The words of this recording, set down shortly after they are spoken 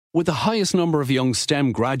With the highest number of young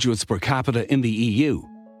STEM graduates per capita in the EU,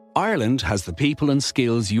 Ireland has the people and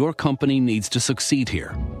skills your company needs to succeed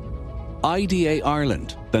here. IDA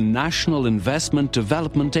Ireland, the National Investment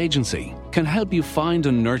Development Agency, can help you find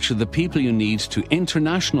and nurture the people you need to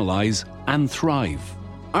internationalise and thrive.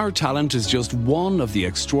 Our talent is just one of the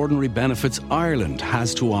extraordinary benefits Ireland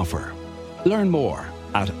has to offer. Learn more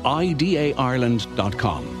at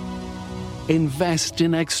idaireland.com. Invest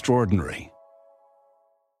in extraordinary.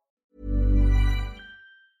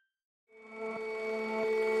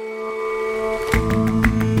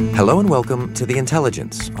 Hello and welcome to The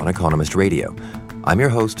Intelligence on Economist Radio. I'm your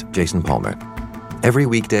host, Jason Palmer. Every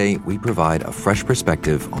weekday, we provide a fresh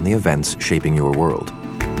perspective on the events shaping your world.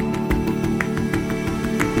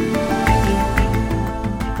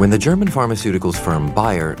 When the German pharmaceuticals firm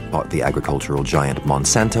Bayer bought the agricultural giant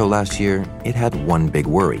Monsanto last year, it had one big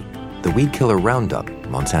worry. The weed killer Roundup,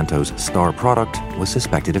 Monsanto's star product, was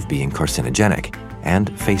suspected of being carcinogenic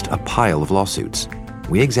and faced a pile of lawsuits.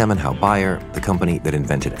 We examine how Bayer, the company that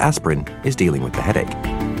invented aspirin, is dealing with the headache.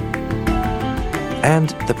 And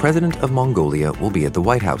the president of Mongolia will be at the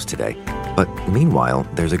White House today. But meanwhile,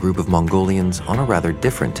 there's a group of Mongolians on a rather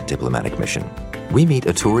different diplomatic mission. We meet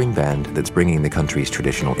a touring band that's bringing the country's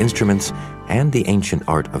traditional instruments and the ancient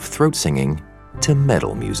art of throat singing to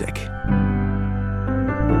metal music.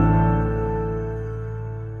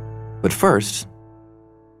 But first,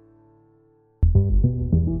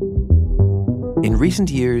 in recent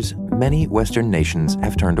years, many Western nations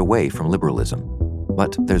have turned away from liberalism.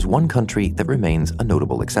 But there's one country that remains a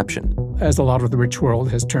notable exception. As a lot of the rich world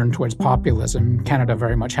has turned towards populism, Canada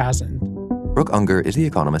very much hasn't. Brooke Unger is The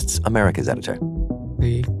Economist's Americas editor.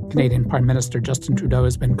 The Canadian Prime Minister, Justin Trudeau,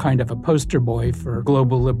 has been kind of a poster boy for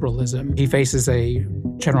global liberalism. He faces a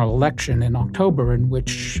general election in October in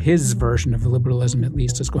which his version of liberalism, at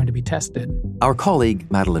least, is going to be tested. Our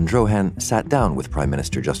colleague, Madeleine Drohan, sat down with Prime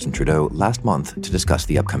Minister Justin Trudeau last month to discuss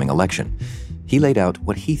the upcoming election. He laid out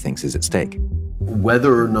what he thinks is at stake.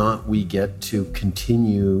 Whether or not we get to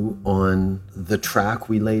continue on the track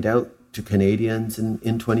we laid out to Canadians in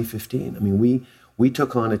 2015. I mean, we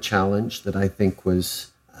took on a challenge that I think was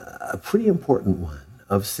a pretty important one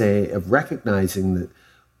of recognizing that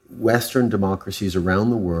Western democracies around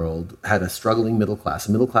the world had a struggling middle class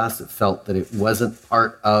that felt that it wasn't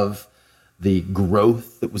part of the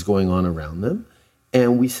growth that was going on around them.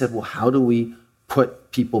 And we said, well, how do we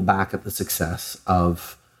put people back at the success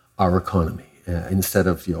of our economy? Instead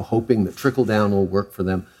of hoping that trickle down will work for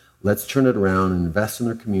them, let's turn it around and invest in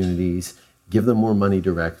their communities, give them more money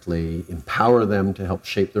directly, empower them to help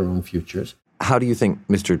shape their own futures. How do you think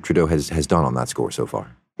Mr. Trudeau has done on that score so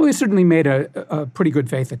far? Well, he's certainly made a pretty good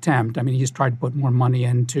faith attempt. I mean, he's tried to put more money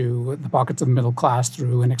into the pockets of the middle class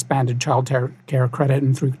through an expanded child care credit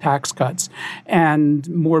and through tax cuts. And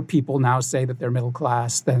more people now say that they're middle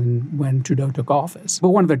class than when Trudeau took office. But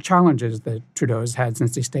one of the challenges that Trudeau's had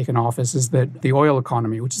since he's taken office is that the oil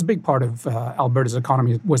economy, which is a big part of Alberta's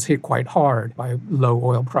economy, was hit quite hard by low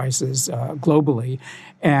oil prices globally.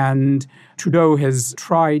 And Trudeau has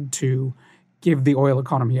tried to give the oil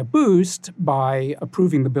economy a boost by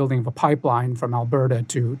approving the building of a pipeline from Alberta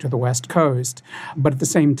to the West Coast. But at the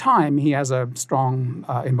same time, he has a strong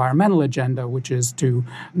environmental agenda, which is to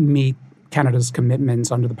meet Canada's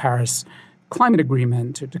commitments under the Paris Climate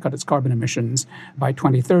Agreement to cut its carbon emissions by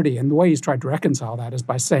 2030. And the way he's tried to reconcile that is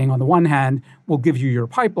by saying, on the one hand, we'll give you your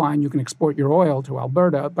pipeline, you can export your oil to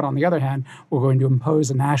Alberta, but on the other hand, we're going to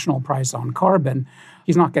impose a national price on carbon.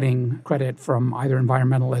 He's not getting credit from either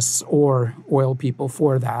environmentalists or oil people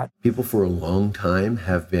for that. People for a long time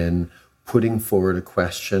have been putting forward a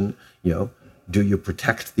question, do you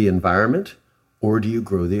protect the environment or do you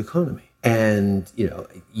grow the economy? And,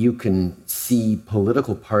 you can see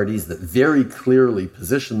political parties that very clearly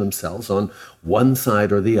position themselves on one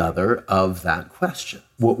side or the other of that question.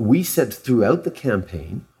 What we said throughout the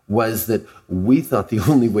campaign was that we thought the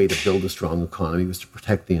only way to build a strong economy was to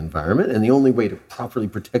protect the environment. And the only way to properly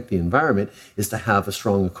protect the environment is to have a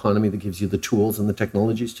strong economy that gives you the tools and the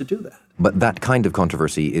technologies to do that. But that kind of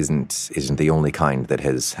controversy isn't the only kind that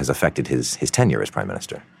has affected his tenure as Prime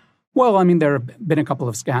Minister. Well, I mean, there have been a couple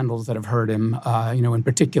of scandals that have hurt him, in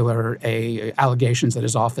particular, allegations that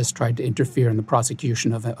his office tried to interfere in the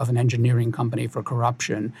prosecution of an engineering company for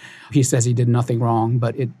corruption. He says he did nothing wrong,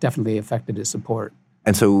 but it definitely affected his support.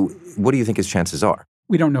 And so what do you think his chances are?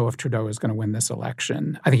 We don't know if Trudeau is going to win this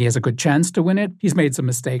election. I think he has a good chance to win it. He's made some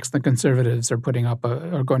mistakes. The Conservatives are going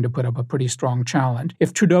to put up a pretty strong challenge.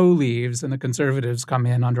 If Trudeau leaves and the Conservatives come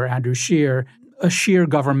in under Andrew Scheer, a Scheer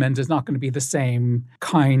government is not going to be the same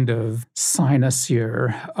kind of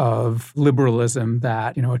cynosure of liberalism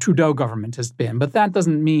that, a Trudeau government has been. But that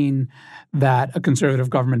doesn't mean that a Conservative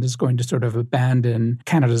government is going to sort of abandon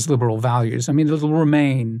Canada's liberal values. I mean, it'll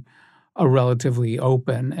remain a relatively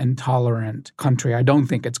open and tolerant country. I don't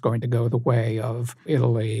think it's going to go the way of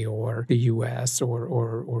Italy or the US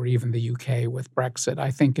or even the UK with Brexit.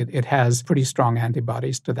 I think it has pretty strong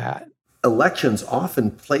antibodies to that. Elections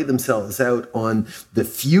often play themselves out on the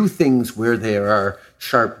few things where there are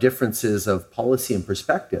sharp differences of policy and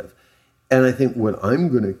perspective. And I think what I'm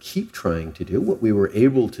going to keep trying to do, what we were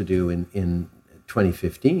able to do in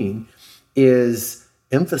 2015, is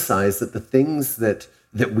emphasize that the things that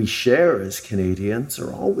we share as Canadians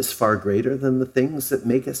are always far greater than the things that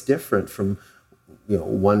make us different from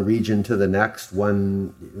one region to the next,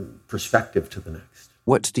 one perspective to the next.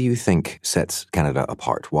 What do you think sets Canada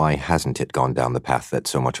apart? Why hasn't it gone down the path that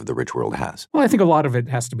so much of the rich world has? Well, I think a lot of it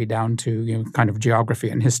has to be down to kind of geography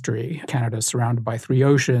and history. Canada is surrounded by 3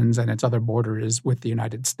 oceans, and its other border is with the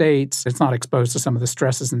United States. It's not exposed to some of the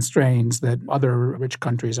stresses and strains that other rich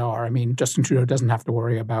countries are. I mean, Justin Trudeau doesn't have to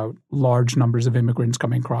worry about large numbers of immigrants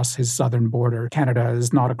coming across his southern border. Canada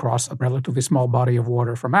is not across a relatively small body of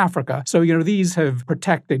water from Africa. So, these have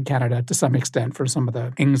protected Canada to some extent from some of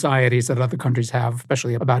the anxieties that other countries have, especially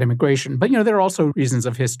about immigration. But, there are also reasons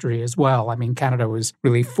of history as well. I mean, Canada was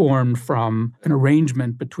really formed from an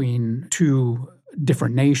arrangement between 2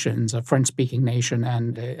 different nations, a French-speaking nation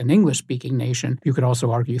and an English-speaking nation. You could also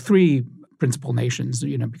argue 3 principal nations,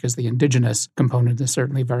 because the Indigenous component is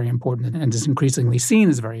certainly very important and is increasingly seen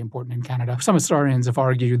as very important in Canada. Some historians have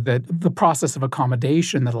argued that the process of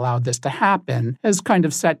accommodation that allowed this to happen has kind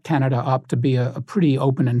of set Canada up to be a pretty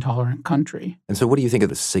open and tolerant country. And so what do you think of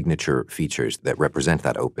the signature features that represent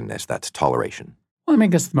that openness, that toleration? Well, I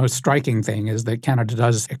guess the most striking thing is that Canada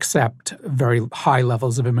does accept very high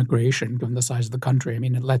levels of immigration given the size of the country. I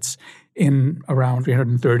mean, it lets in around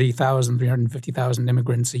 330,000, 350,000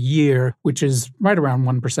 immigrants a year, which is right around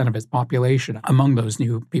 1% of its population. Among those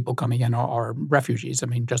new people coming in are refugees. I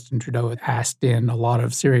mean, Justin Trudeau asked in a lot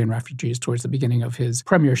of Syrian refugees towards the beginning of his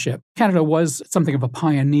premiership. Canada was something of a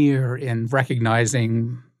pioneer in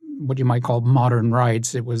recognizing what you might call modern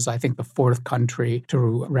rights. It was, I think, the 4th country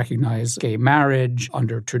to recognize gay marriage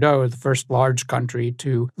under Trudeau, the first large country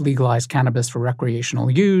to legalize cannabis for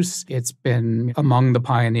recreational use. It's been among the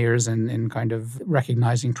pioneers in kind of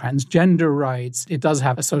recognizing transgender rights. It does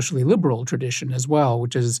have a socially liberal tradition as well,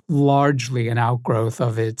 which is largely an outgrowth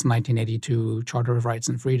of its 1982 Charter of Rights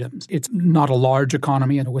and Freedoms. It's not a large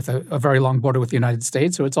economy with a very long border with the United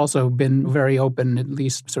States, so it's also been very open, at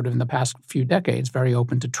least sort of in the past few decades, very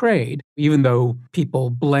open to trade. Even though people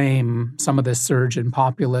blame some of this surge in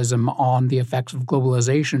populism on the effects of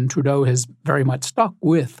globalization, Trudeau has very much stuck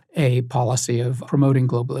with a policy of promoting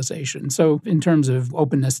globalization. So in terms of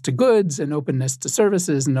openness to goods and openness to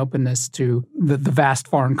services and openness to the vast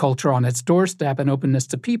foreign culture on its doorstep and openness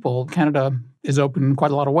to people, Canada is open in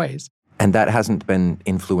quite a lot of ways. And that hasn't been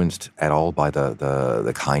influenced at all by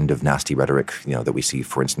the kind of nasty rhetoric, that we see,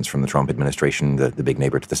 for instance, from the Trump administration, the big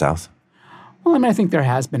neighbor to the south? Well, I mean, I think there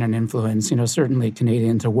has been an influence. Certainly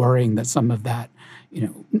Canadians are worrying that some of that,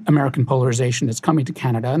 American polarization is coming to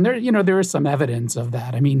Canada. And there is some evidence of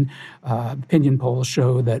that. I mean, opinion polls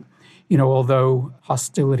show that, although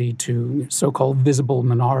hostility to so-called visible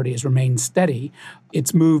minorities remains steady,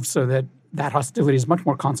 it's moved so that hostility is much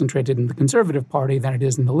more concentrated in the Conservative Party than it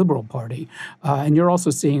is in the Liberal Party. And you're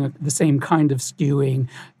also seeing the same kind of skewing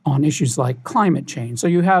on issues like climate change. So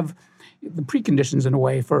you have the preconditions, in a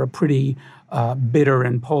way, for a pretty bitter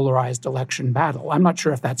and polarized election battle. I'm not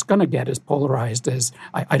sure if that's going to get as polarized as,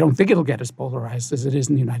 I don't think it'll get as polarized as it is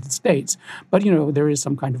in the United States. But, there is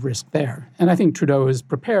some kind of risk there. And I think Trudeau is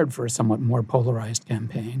prepared for a somewhat more polarized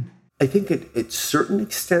campaign. I think at certain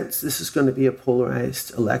extents, this is going to be a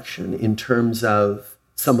polarized election in terms of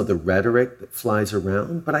some of the rhetoric that flies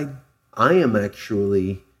around. But I am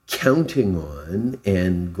actually counting on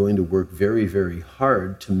and going to work very, very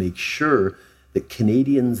hard to make sure that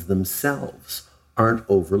Canadians themselves aren't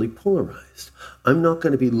overly polarized. I'm not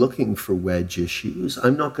going to be looking for wedge issues.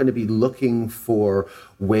 I'm not going to be looking for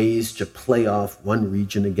ways to play off one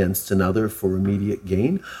region against another for immediate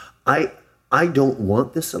gain. I don't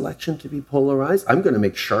want this election to be polarized. I'm going to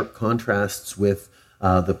make sharp contrasts with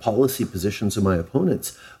the policy positions of my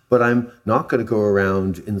opponents, but I'm not going to go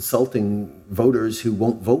around insulting voters who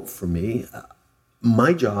won't vote for me.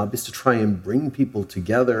 My job is to try and bring people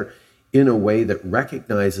together in a way that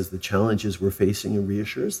recognizes the challenges we're facing and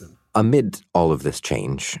reassures them. Amid all of this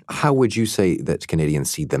change, how would you say that Canadians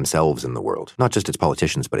see themselves in the world? Not just its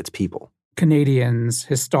politicians, but its people. Canadians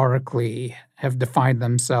historically have defined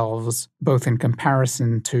themselves both in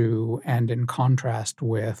comparison to and in contrast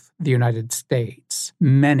with the United States.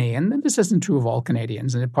 Many, and this isn't true of all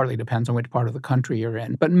Canadians, and it partly depends on which part of the country you're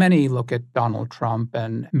in, but many look at Donald Trump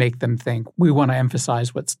and make them think, we want to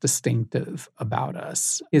emphasize what's distinctive about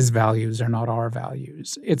us. His values are not our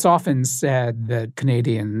values. It's often said that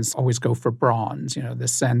Canadians always go for bronze, the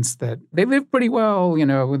sense that they live pretty well,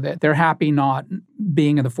 that they're happy not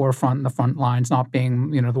being in the forefront, in the front lines, not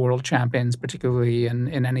being, the world champions, particularly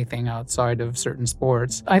in anything outside of certain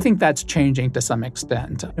sports. I think that's changing to some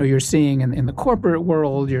extent. You're seeing in the corporate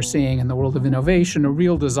world, you're seeing in the world of innovation, a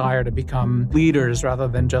real desire to become leaders rather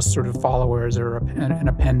than just sort of followers or an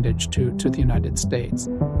appendage to the United States.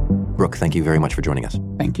 Brooke, thank you very much for joining us.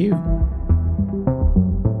 Thank you.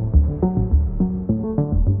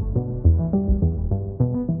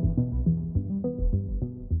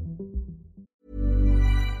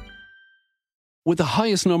 With the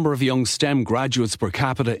highest number of young STEM graduates per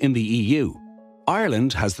capita in the EU,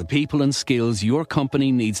 Ireland has the people and skills your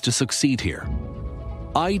company needs to succeed here.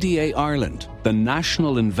 IDA Ireland, the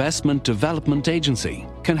National Investment Development Agency,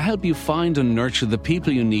 can help you find and nurture the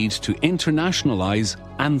people you need to internationalise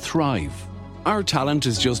and thrive. Our talent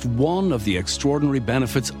is just one of the extraordinary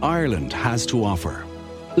benefits Ireland has to offer.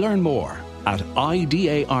 Learn more at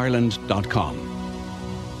idaireland.com.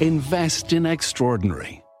 Invest in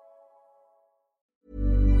extraordinary.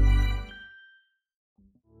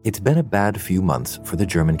 It's been a bad few months for the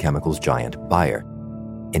German chemicals giant Bayer.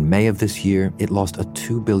 In May of this year, it lost a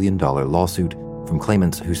 $2 billion lawsuit from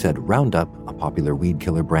claimants who said Roundup, a popular weed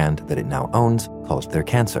killer brand that it now owns, caused their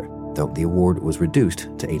cancer, though the award was reduced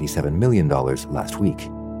to $87 million last week.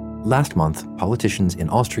 Last month, politicians in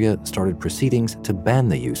Austria started proceedings to ban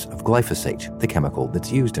the use of glyphosate, the chemical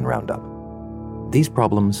that's used in Roundup. These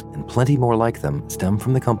problems, and plenty more like them, stem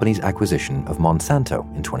from the company's acquisition of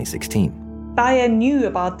Monsanto in 2016. Bayer knew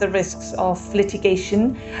about the risks of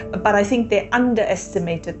litigation, but I think they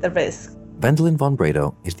underestimated the risk. Wendelin von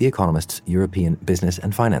Bredow is The Economist's European business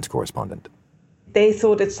and finance correspondent. They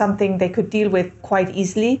thought it's something they could deal with quite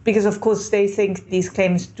easily because, of course, they think these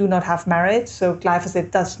claims do not have merit. So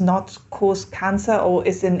glyphosate does not cause cancer or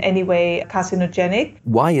is in any way carcinogenic.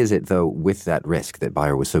 Why is it, though, with that risk that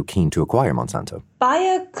Bayer was so keen to acquire Monsanto?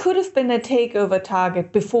 Bayer could have been a takeover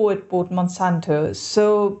target before it bought Monsanto.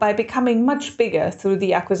 So by becoming much bigger through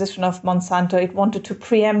the acquisition of Monsanto, it wanted to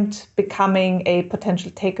preempt becoming a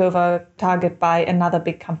potential takeover target by another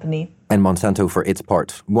big company. And Monsanto, for its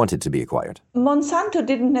part, wanted to be acquired. Monsanto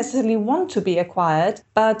didn't necessarily want to be acquired,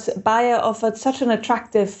 but Bayer offered such an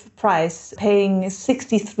attractive price, paying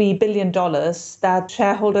 $63 billion, that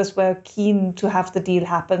shareholders were keen to have the deal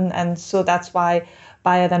happen. And so that's why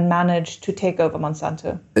Bayer then managed to take over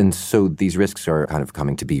Monsanto. And so these risks are kind of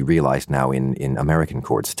coming to be realized now in American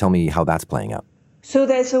courts. Tell me how that's playing out. So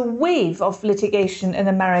there's a wave of litigation in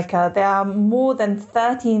America. There are more than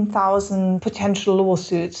 13,000 potential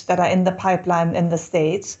lawsuits that are in the pipeline in the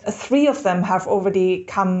States. 3 of them have already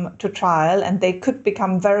come to trial, and they could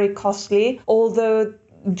become very costly, although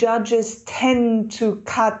judges tend to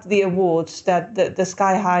cut the awards, that the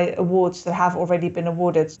sky-high awards that have already been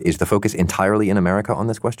awarded. Is the focus entirely in America on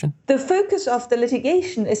this question? The focus of the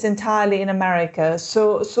litigation is entirely in America.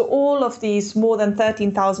 So all of these more than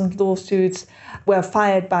 13,000 lawsuits were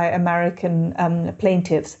filed by American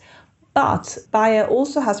plaintiffs. But Bayer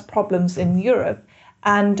also has problems in Europe,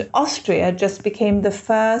 and Austria just became the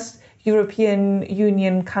first European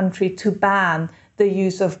Union country to ban the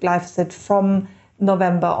use of glyphosate from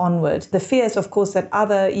November onward. The fear is, of course, that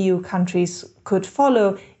other EU countries could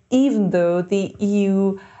follow, even though the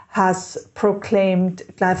EU has proclaimed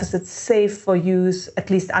glyphosate safe for use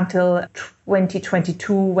at least until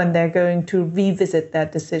 2022, when they're going to revisit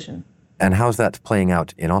that decision. And how's that playing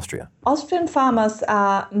out in Austria? Austrian farmers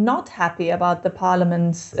are not happy about the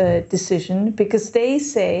parliament's decision because they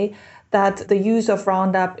say that the use of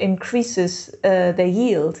Roundup increases their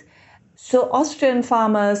yield. So Austrian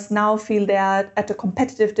farmers now feel they are at a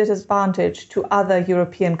competitive disadvantage to other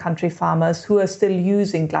European country farmers who are still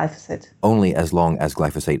using glyphosate. Only as long as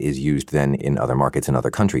glyphosate is used then in other markets in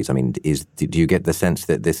other countries. I mean, do you get the sense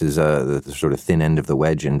that this is the sort of thin end of the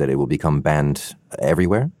wedge and that it will become banned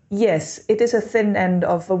everywhere? Yes, it is a thin end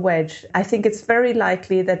of a wedge. I think it's very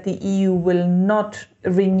likely that the EU will not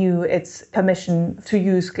renew its permission to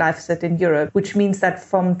use glyphosate in Europe, which means that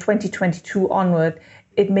from 2022 onward,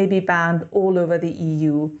 it may be banned all over the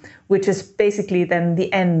EU, which is basically then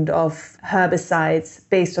the end of herbicides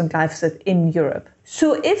based on glyphosate in Europe.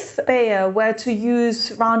 So if Bayer were to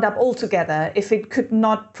use Roundup altogether, if it could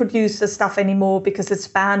not produce the stuff anymore because it's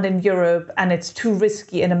banned in Europe and it's too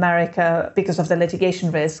risky in America because of the litigation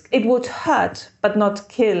risk, it would hurt but not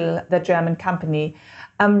kill the German company.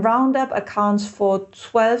 Roundup accounts for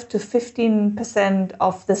 12 to 15%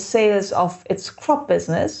 of the sales of its crop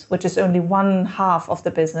business, which is only 1/2 of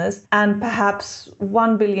the business, and perhaps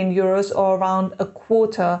 1 billion euros or around a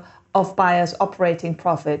quarter of Bayer's operating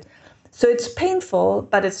profit. So it's painful,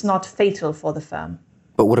 but it's not fatal for the firm.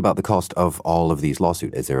 But what about the cost of all of these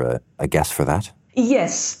lawsuits? Is there a guess for that?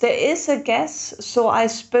 Yes, there is a guess. So I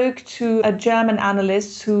spoke to a German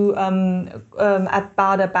analyst who at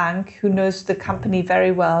Bader Bank, who knows the company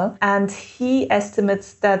very well, and he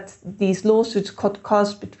estimates that these lawsuits could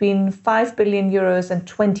cost between 5 billion euros and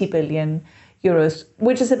 20 billion euros,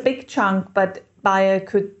 which is a big chunk, but Bayer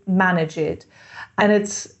could manage it. And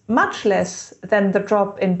it's much less than the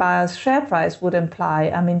drop in Bayer's share price would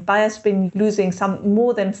imply. I mean, Bayer's been losing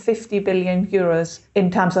more than 50 billion euros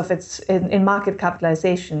in terms of its in market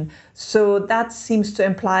capitalization. So that seems to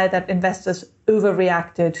imply that investors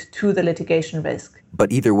overreacted to the litigation risk.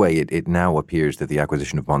 But either way, it now appears that the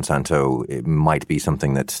acquisition of Monsanto might be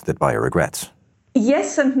something that Bayer regrets.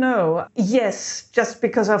 Yes and no. Yes, just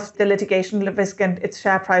because of the litigation risk and its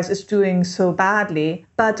share price is doing so badly.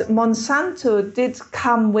 But Monsanto did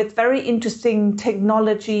come with very interesting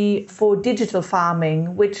technology for digital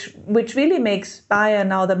farming, which really makes Bayer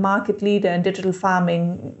now the market leader in digital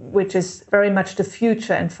farming, which is very much the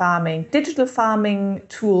future in farming. Digital farming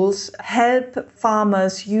tools help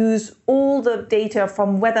farmers use all the data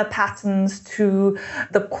from weather patterns to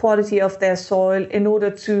the quality of their soil in order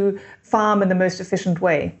to farm in the most efficient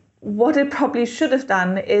way. What it probably should have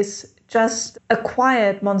done is just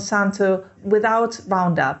acquired Monsanto without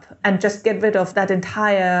Roundup and just get rid of that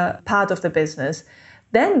entire part of the business.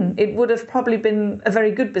 Then it would have probably been a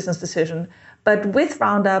very good business decision. But with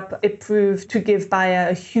Roundup, it proved to give Bayer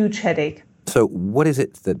a huge headache. So what is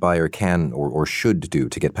it that Bayer can or should do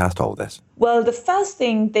to get past all of this? Well, the first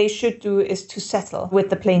thing they should do is to settle with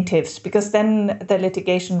the plaintiffs, because then the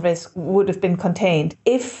litigation risk would have been contained.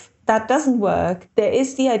 If that doesn't work, there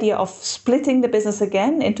is the idea of splitting the business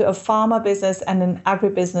again into a pharma business and an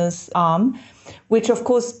agribusiness arm, which of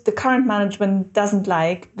course the current management doesn't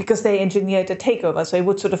like because they engineered a takeover, so it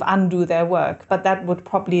would sort of undo their work. But that would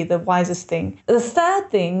probably be the wisest thing. The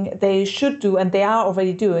third thing they should do, and they are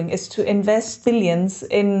already doing, is to invest billions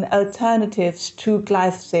in alternatives to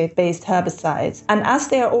glyphosate-based herbicides. And as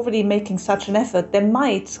they are already making such an effort, they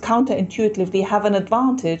might counterintuitively have an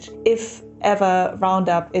advantage if ever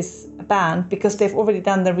Roundup is banned, because they've already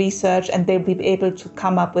done the research and they'll be able to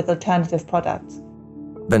come up with alternative products.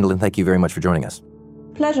 Wendelin, thank you very much for joining us.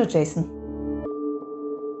 Pleasure, Jason.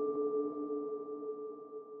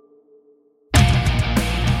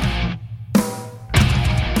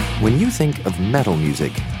 When you think of metal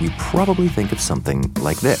music, you probably think of something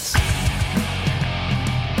like this.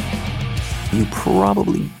 You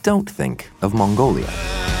probably don't think of Mongolia.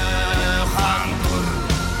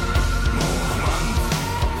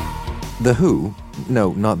 The Who,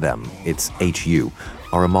 no, not them, it's HU,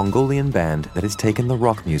 are a Mongolian band that has taken the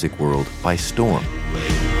rock music world by storm.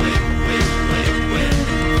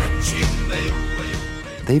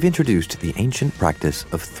 They've introduced the ancient practice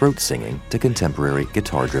of throat singing to contemporary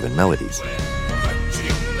guitar-driven melodies.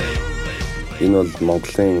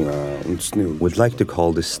 We'd like to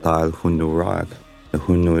call this style Hunnu rock. The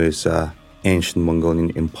Hunnu is an ancient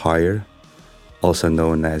Mongolian empire, also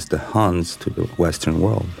known as the Huns to the Western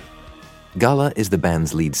world. Gala is the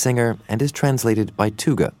band's lead singer and is translated by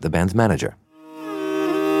Tuga, the band's manager.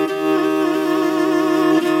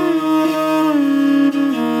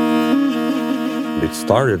 It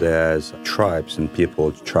started as tribes and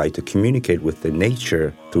people try to communicate with the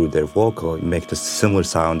nature through their vocal and make the similar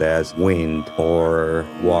sound as wind or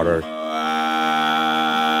water.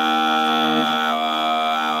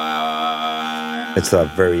 It's a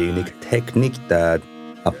very unique technique that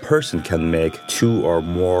a person can make two or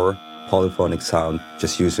more polyphonic sound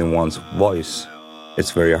just using one's voice. It's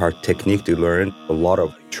a very hard technique to learn. A lot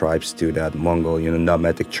of tribes do that. Mongolian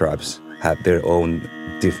nomadic tribes have their own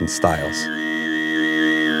different styles.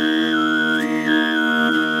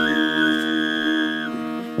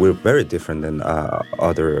 We're very different than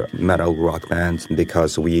other metal rock bands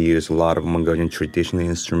because we use a lot of Mongolian traditional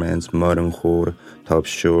instruments, modern hur,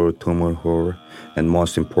 topshur, tumurhur, and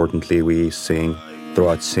most importantly, we sing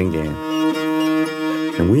throat singing.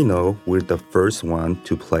 And we know we're the first one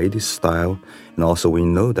to play this style, and also we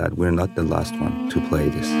know that we're not the last one to play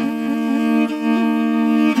this.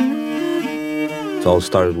 It all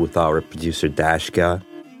started with our producer Dashka.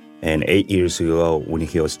 And 8 years ago, when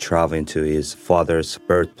he was traveling to his father's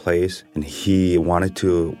birthplace, and he wanted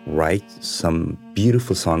to write some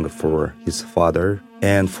beautiful song for his father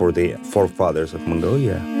and for the forefathers of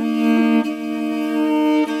Mongolia.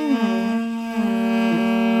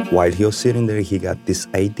 While he was sitting there, he got this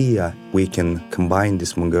idea. We can combine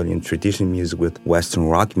this Mongolian traditional music with Western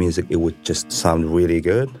rock music. It would just sound really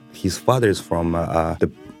good. His father is from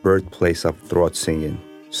the birthplace of throat singing.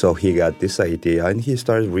 So he got this idea and he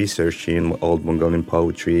started researching old Mongolian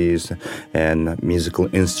poetries and musical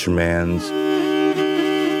instruments.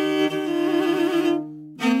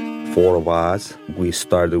 4 of us, we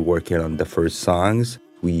started working on the first songs.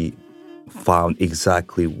 We found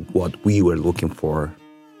exactly what we were looking for.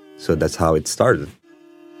 So that's how it started.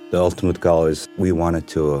 The ultimate goal is we wanted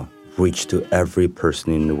to reach to every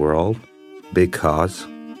person in the world because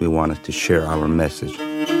we wanted to share our message.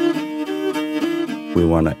 We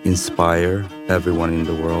want to inspire everyone in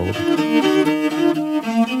the world.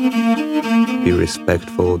 Be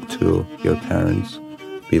respectful to your parents.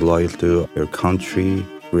 Be loyal to your country.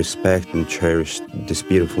 Respect and cherish this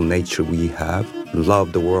beautiful nature we have.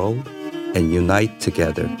 Love the world and unite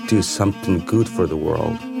together. Do something good for the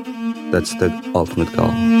world. That's the ultimate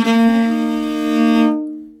goal.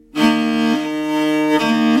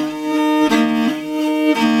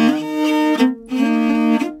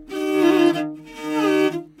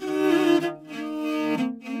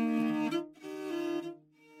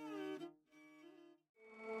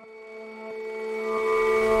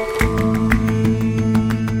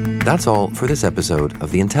 That's all for this episode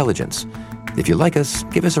of The Intelligence. If you like us,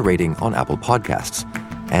 give us a rating on Apple Podcasts.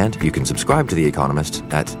 And you can subscribe to The Economist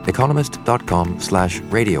at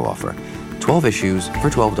economist.com/radio offer. 12 issues for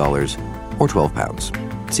 $12 or £12.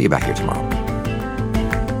 See you back here tomorrow.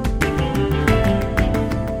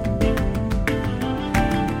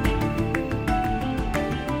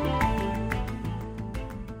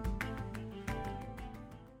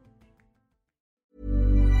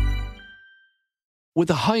 With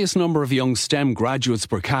the highest number of young STEM graduates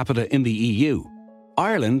per capita in the EU,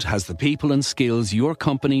 Ireland has the people and skills your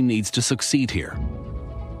company needs to succeed here.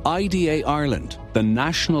 IDA Ireland, the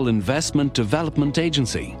National Investment Development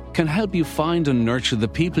Agency, can help you find and nurture the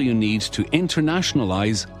people you need to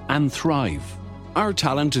internationalise and thrive. Our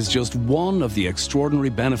talent is just one of the extraordinary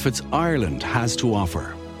benefits Ireland has to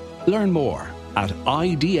offer. Learn more at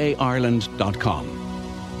idaireland.com.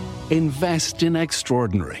 Invest in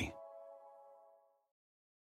extraordinary.